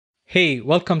Hey,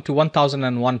 welcome to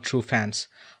 1001 True Fans.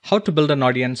 How to build an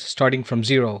audience starting from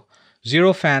zero.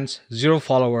 Zero fans, zero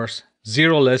followers,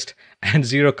 zero list, and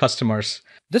zero customers.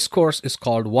 This course is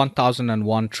called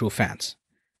 1001 True Fans.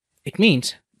 It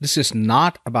means this is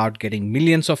not about getting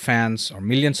millions of fans or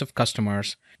millions of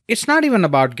customers. It's not even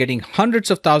about getting hundreds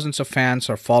of thousands of fans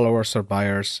or followers or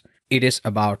buyers. It is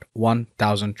about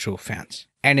 1000 true fans.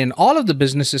 And in all of the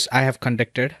businesses I have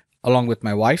conducted, along with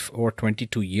my wife over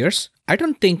 22 years, I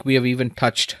don't think we have even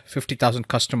touched 50,000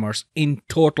 customers in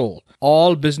total,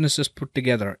 all businesses put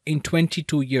together in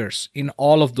 22 years, in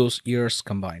all of those years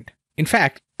combined. In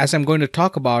fact, as I'm going to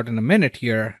talk about in a minute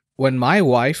here, when my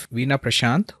wife, Veena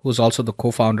Prashant, who's also the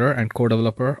co-founder and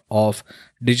co-developer of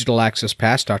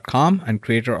digitalaccesspass.com and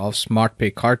creator of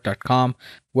smartpaycard.com,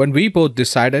 when we both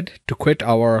decided to quit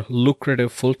our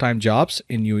lucrative full-time jobs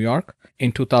in New York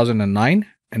in 2009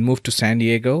 and moved to San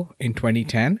Diego in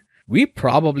 2010, we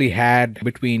probably had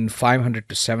between 500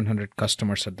 to 700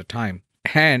 customers at the time.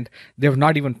 And they were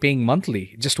not even paying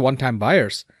monthly, just one-time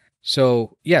buyers.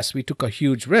 So yes, we took a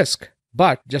huge risk,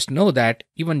 but just know that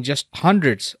even just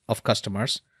hundreds of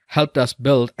customers helped us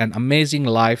build an amazing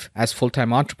life as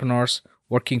full-time entrepreneurs,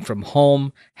 working from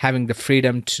home, having the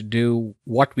freedom to do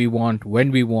what we want,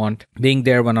 when we want, being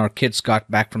there when our kids got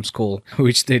back from school,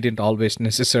 which they didn't always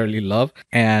necessarily love,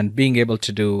 and being able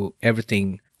to do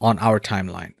everything on our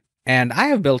timeline. And I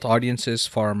have built audiences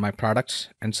for my products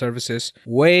and services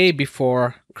way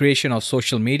before creation of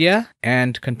social media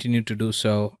and continue to do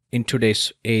so in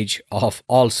today's age of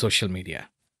all social media.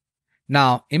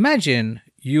 Now, imagine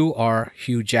you are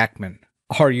Hugh Jackman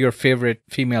or your favorite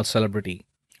female celebrity.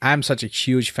 I'm such a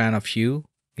huge fan of Hugh.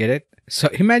 Get it? So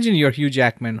imagine you're Hugh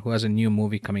Jackman who has a new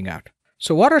movie coming out.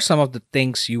 So what are some of the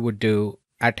things you would do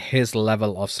at his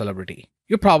level of celebrity?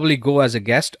 You probably go as a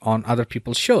guest on other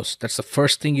people's shows. That's the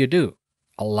first thing you do.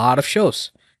 A lot of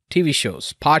shows, TV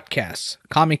shows, podcasts,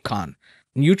 Comic-Con.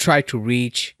 You try to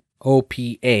reach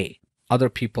OPA, other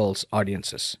people's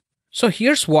audiences. So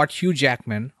here's what Hugh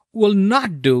Jackman will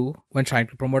not do when trying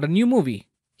to promote a new movie.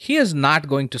 He is not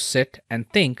going to sit and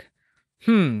think,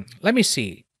 let me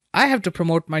see. I have to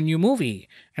promote my new movie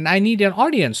and I need an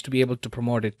audience to be able to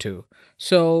promote it to.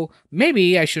 So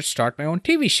maybe I should start my own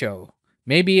TV show.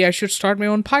 Maybe I should start my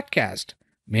own podcast.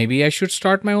 Maybe I should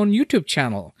start my own YouTube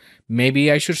channel.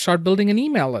 Maybe I should start building an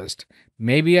email list.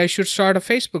 Maybe I should start a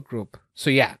Facebook group.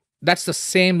 So yeah, that's the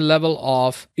same level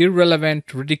of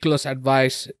irrelevant, ridiculous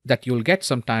advice that you'll get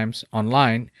sometimes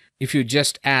online if you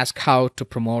just ask how to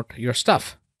promote your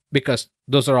stuff, because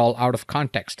those are all out of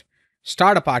context.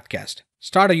 Start a podcast,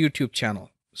 start a YouTube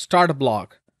channel, start a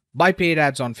blog, buy paid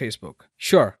ads on Facebook.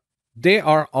 Sure, they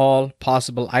are all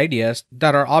possible ideas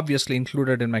that are obviously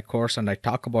included in my course and I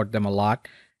talk about them a lot,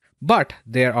 but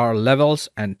there are levels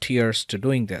and tiers to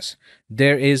doing this.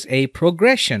 There is a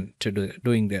progression to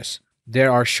doing this.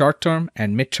 There are short-term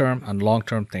and mid-term and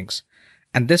long-term things.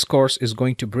 And this course is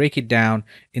going to break it down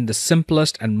in the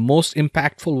simplest and most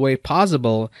impactful way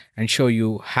possible and show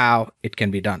you how it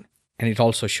can be done. And it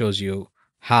also shows you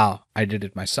how I did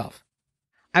it myself.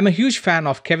 I'm a huge fan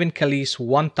of Kevin Kelly's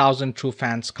 1000 True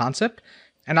Fans concept,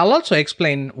 and I'll also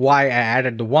explain why I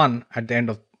added the 1 at the end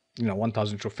of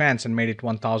 1000 True Fans and made it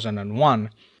 1001.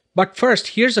 But first,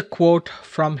 here's a quote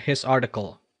from his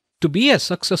article. To be a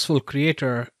successful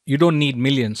creator, you don't need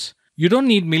millions. You don't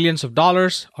need millions of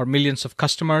dollars or millions of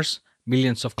customers,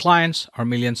 millions of clients, or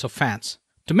millions of fans.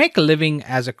 To make a living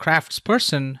as a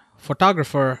craftsperson,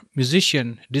 photographer,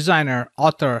 musician, designer,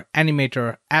 author,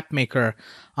 animator, app maker,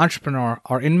 entrepreneur,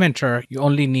 or inventor, you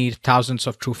only need thousands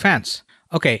of true fans.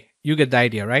 Okay, you get the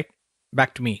idea, right?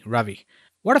 Back to me, Ravi.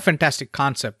 What a fantastic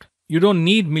concept. You don't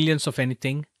need millions of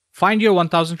anything. Find your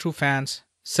 1000 true fans,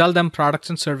 sell them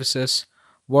products and services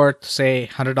worth,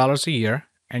 say, $100 a year,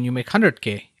 and you make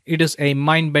 100K. It is a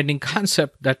mind-bending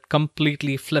concept that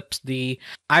completely flips the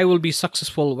I will be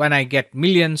successful when I get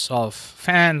millions of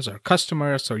fans or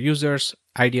customers or users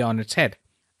idea on its head.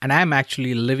 And I'm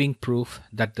actually living proof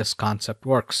that this concept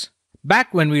works.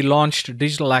 Back when we launched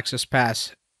Digital Access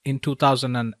Pass in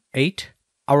 2008,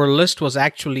 our list was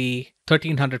actually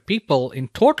 1,300 people in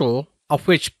total, of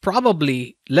which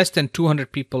probably less than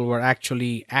 200 people were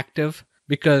actually active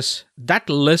because that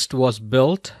list was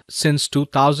built since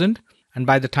 2000. And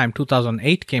by the time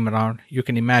 2008 came around, you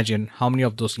can imagine how many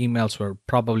of those emails were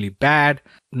probably bad,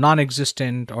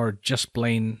 non-existent, or just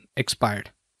plain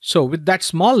expired. So with that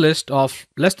small list of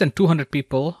less than 200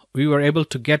 people, we were able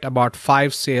to get about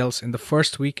 5 sales in the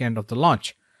first weekend of the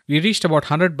launch. We reached about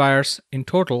 100 buyers in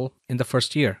total in the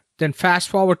first year. Then fast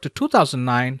forward to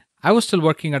 2009, I was still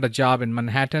working at a job in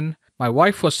Manhattan. My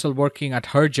wife was still working at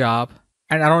her job.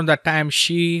 And around that time,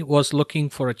 she was looking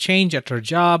for a change at her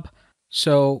job.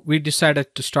 So we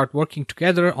decided to start working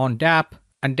together on DAP.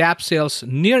 And DAP sales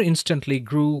near instantly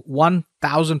grew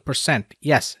 1000%.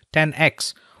 Yes,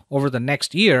 10x over the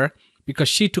next year because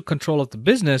she took control of the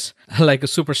business like a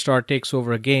superstar takes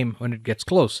over a game when it gets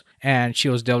close. And she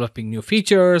was developing new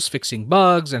features, fixing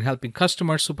bugs, and helping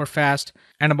customers super fast.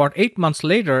 And about 8 months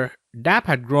later, DAP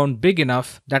had grown big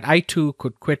enough that I too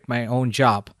could quit my own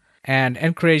job. And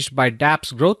encouraged by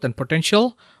DAP's growth and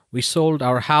potential, we sold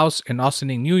our house in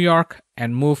Ossining, New York,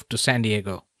 and moved to San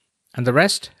Diego. And the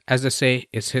rest, as they say,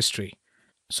 is history.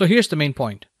 So here's the main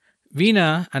point.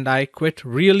 Veena and I quit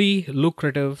really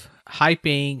lucrative,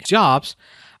 high-paying jobs,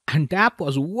 and DAP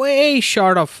was way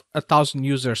short of 1,000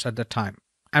 users at the time.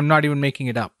 I'm not even making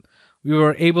it up. We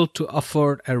were able to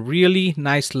afford a really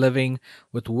nice living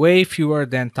with way fewer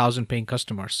than 1,000 paying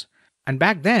customers. And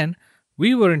back then,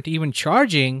 we weren't even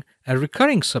charging a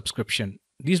recurring subscription.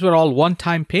 These were all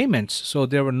one-time payments, so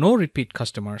there were no repeat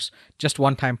customers, just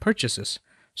one-time purchases.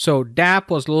 So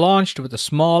DAP was launched with a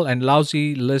small and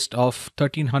lousy list of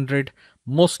 1,300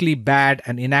 mostly bad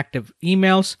and inactive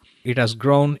emails. It has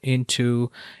grown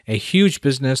into a huge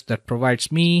business that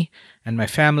provides me and my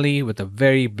family with a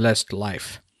very blessed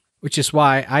life, which is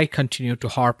why I continue to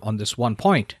harp on this one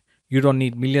point. You don't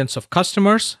need millions of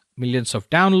customers, millions of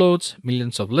downloads,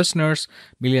 millions of listeners,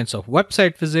 millions of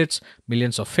website visits,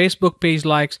 millions of Facebook page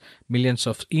likes, millions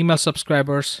of email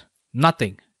subscribers.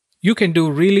 Nothing. You can do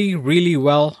really, really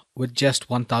well with just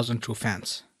 1,000 true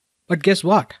fans. But guess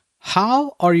what?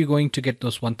 How are you going to get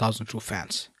those 1,000 true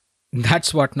fans?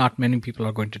 That's what not many people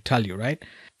are going to tell you, right?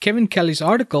 Kevin Kelly's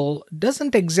article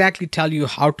doesn't exactly tell you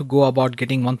how to go about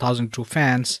getting 1,000 true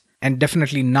fans, and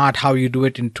definitely not how you do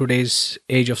it in today's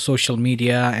age of social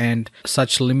media and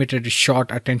such limited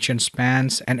short attention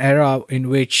spans, an era in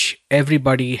which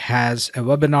everybody has a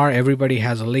webinar, everybody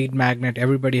has a lead magnet,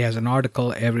 everybody has an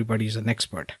article, everybody's an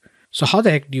expert. So how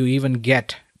the heck do you even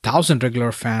get 1,000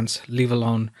 regular fans, leave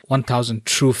alone 1,000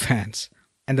 true fans?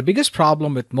 And the biggest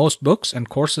problem with most books and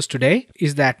courses today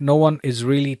is that no one is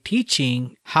really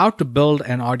teaching how to build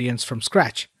an audience from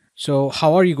scratch. So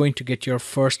how are you going to get your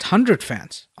first 100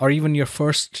 fans or even your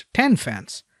first 10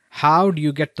 fans? How do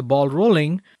you get the ball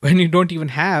rolling when you don't even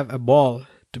have a ball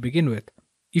to begin with?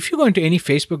 If you go into any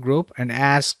Facebook group and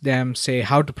ask them, say,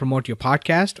 how to promote your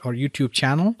podcast or YouTube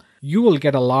channel, you will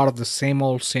get a lot of the same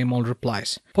old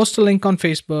replies. Post a link on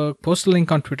Facebook, post a link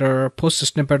on Twitter, post a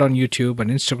snippet on YouTube and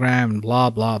Instagram, and blah,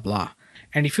 blah, blah.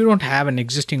 And if you don't have an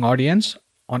existing audience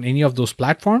on any of those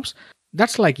platforms,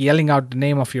 that's like yelling out the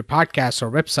name of your podcast or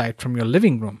website from your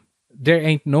living room. There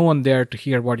ain't no one there to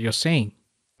hear what you're saying.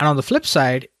 And on the flip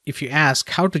side, if you ask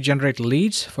how to generate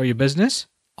leads for your business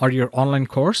or your online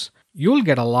course, you'll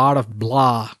get a lot of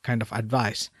blah kind of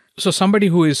advice. So somebody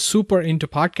who is super into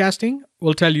podcasting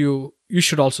will tell you, you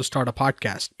should also start a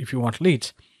podcast if you want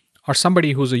leads. Or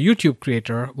somebody who's a YouTube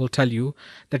creator will tell you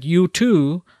that you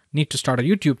too need to start a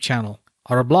YouTube channel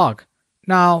or a blog.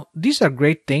 Now, these are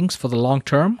great things for the long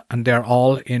term, and they're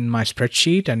all in my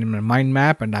spreadsheet and in my mind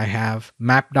map, and I have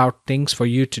mapped out things for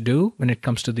you to do when it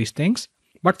comes to these things.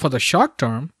 But for the short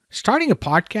term, starting a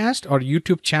podcast or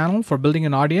YouTube channel for building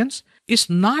an audience is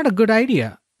not a good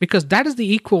idea, because that is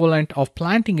the equivalent of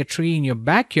planting a tree in your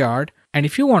backyard, and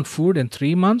if you want food in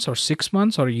 3 months or 6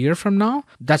 months or a year from now,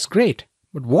 that's great.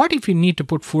 But what if you need to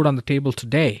put food on the table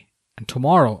today and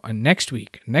tomorrow and next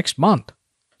week, next month?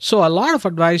 So a lot of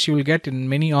advice you will get in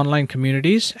many online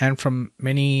communities and from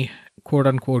many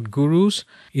quote-unquote gurus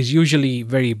is usually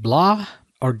very blah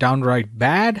or downright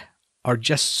bad or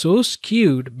just so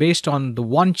skewed based on the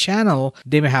one channel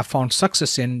they may have found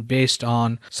success in based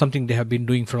on something they have been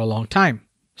doing for a long time.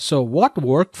 So what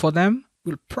worked for them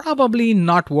will probably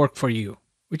not work for you,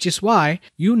 which is why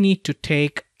you need to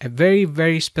take a very,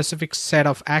 very specific set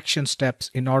of action steps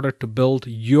in order to build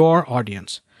your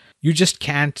audience. You just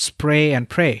can't spray and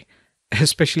pray,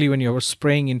 especially when you're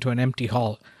spraying into an empty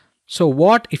hall. So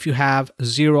what if you have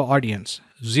 0 audience,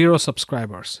 0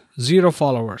 subscribers, 0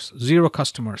 followers, 0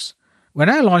 customers?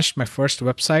 When I launched my first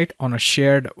website on a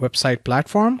shared website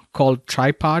platform called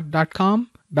tripod.com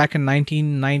back in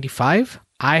 1995,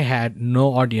 I had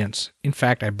no audience. In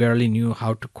fact, I barely knew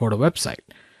how to code a website.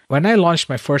 When I launched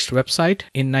my first website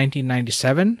in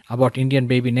 1997 about Indian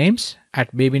baby names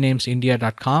at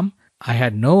babynamesindia.com, I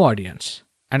had no audience.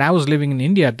 And I was living in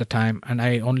India at the time, and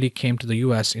I only came to the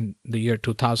US in the year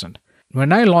 2000.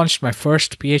 When I launched my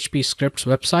first PHP scripts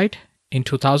website in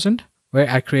 2000, where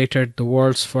I created the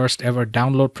world's first ever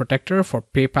download protector for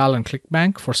PayPal and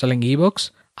ClickBank for selling ebooks,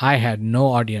 I had no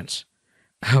audience.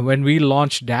 When we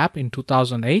launched DAP in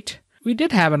 2008, we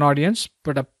did have an audience,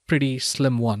 but a pretty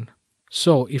slim one.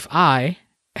 So if I,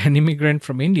 an immigrant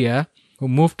from India who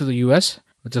moved to the US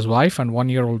with his wife and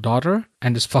 1-year-old daughter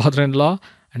and his father-in-law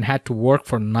and had to work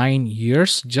for 9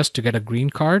 years just to get a green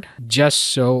card, just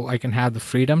so I can have the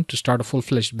freedom to start a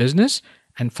full-fledged business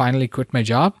and finally quit my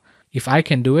job, if I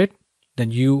can do it,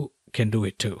 then you can do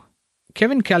it too.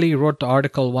 Kevin Kelly wrote the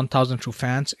article 1000 True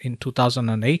Fans in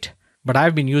 2008, but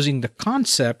I've been using the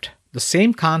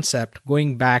same concept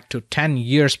going back to 10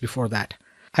 years before that.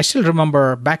 I still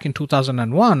remember back in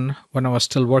 2001 when I was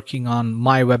still working on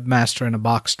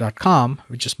mywebmasterinabox.com,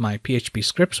 which is my PHP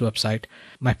scripts website.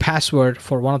 My password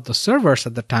for one of the servers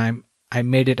at the time, I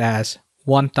made it as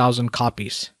 1000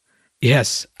 copies.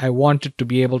 Yes, I wanted to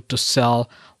be able to sell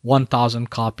 1000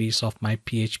 copies of my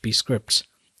PHP scripts.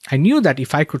 I knew that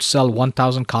if I could sell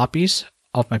 1000 copies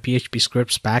of my PHP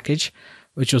scripts package,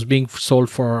 which was being sold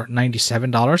for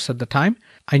 $97 at the time,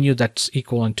 I knew that's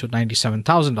equivalent to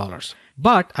 $97,000.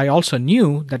 But I also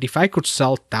knew that if I could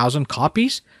sell 1000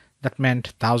 copies, that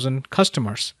meant 1000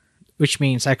 customers, which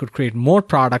means I could create more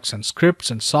products and scripts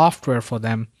and software for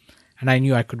them, and I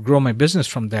knew I could grow my business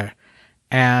from there.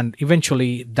 And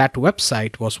eventually, that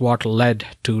website was what led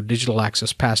to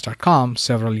digitalaccesspass.com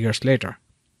several years later.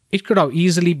 It could have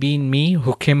easily been me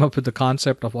who came up with the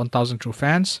concept of 1000 True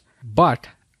Fans, but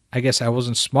I guess I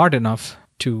wasn't smart enough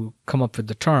to come up with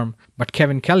the term, but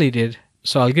Kevin Kelly did,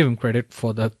 so I'll give him credit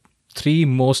for the 3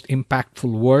 most impactful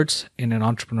words in an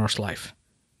entrepreneur's life.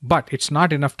 But it's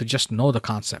not enough to just know the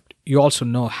concept. You also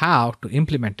know how to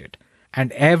implement it.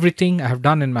 And everything I have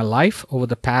done in my life over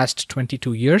the past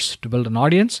 22 years to build an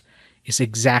audience is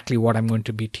exactly what I'm going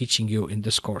to be teaching you in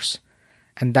this course.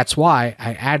 And that's why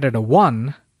I added a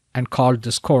 1 and called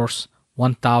this course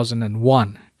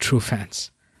 1001 True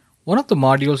Fans. One of the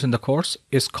modules in the course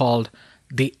is called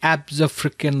the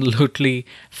abso-freaking-lutely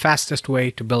fastest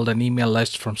way to build an email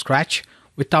list from scratch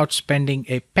without spending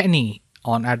a penny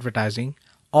on advertising,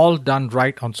 all done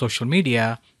right on social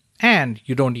media, and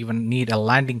you don't even need a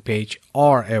landing page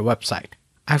or a website.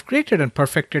 I've created and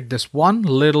perfected this one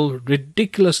little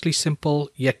ridiculously simple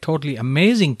yet totally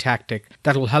amazing tactic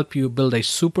that will help you build a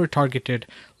super targeted,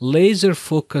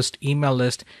 laser-focused email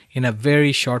list in a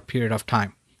very short period of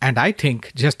time. And I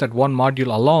think just that one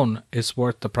module alone is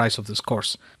worth the price of this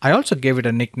course. I also gave it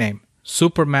a nickname,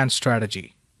 Superman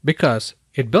Strategy, because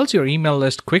it builds your email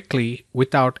list quickly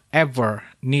without ever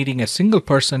needing a single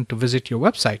person to visit your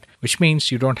website, which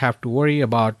means you don't have to worry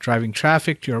about driving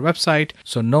traffic to your website,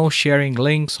 so no sharing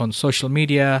links on social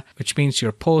media, which means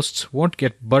your posts won't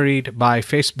get buried by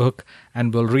Facebook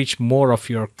and will reach more of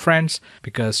your friends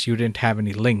because you didn't have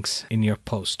any links in your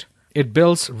post. It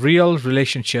builds real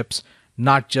relationships,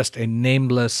 not just a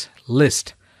nameless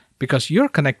list, because you're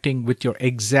connecting with your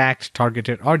exact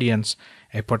targeted audience,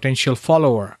 a potential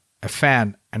follower, a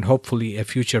fan, and hopefully a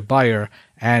future buyer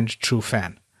and true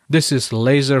fan. This is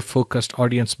laser-focused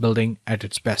audience building at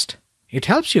its best. It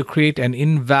helps you create an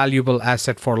invaluable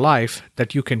asset for life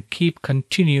that you can keep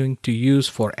continuing to use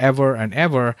forever and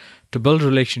ever to build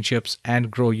relationships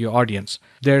and grow your audience.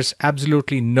 There's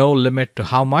absolutely no limit to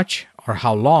how much or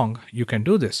how long you can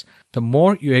do this. The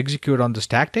more you execute on this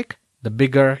tactic, the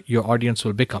bigger your audience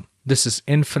will become. This is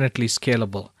infinitely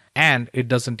scalable, and it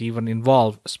doesn't even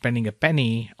involve spending a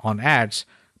penny on ads.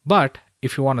 But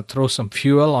if you want to throw some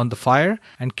fuel on the fire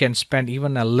and can spend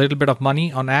even a little bit of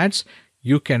money on ads,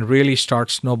 you can really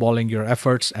start snowballing your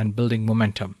efforts and building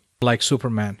momentum. Like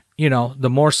Superman. The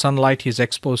more sunlight he's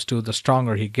exposed to, the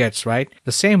stronger he gets, right?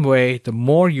 The same way, the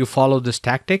more you follow this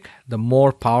tactic, the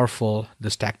more powerful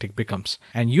this tactic becomes.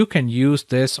 And you can use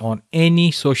this on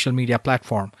any social media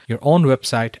platform, your own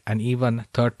website, and even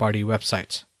third-party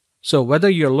websites. So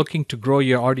whether you're looking to grow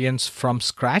your audience from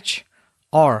scratch,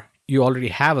 or you already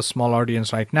have a small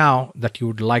audience right now that you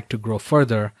would like to grow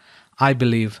further, I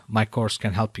believe my course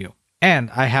can help you.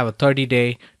 And I have a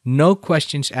 30-day, no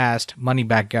questions asked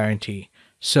money-back guarantee.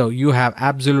 So you have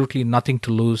absolutely nothing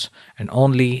to lose and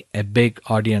only a big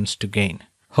audience to gain.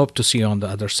 Hope to see you on the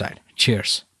other side.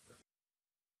 Cheers.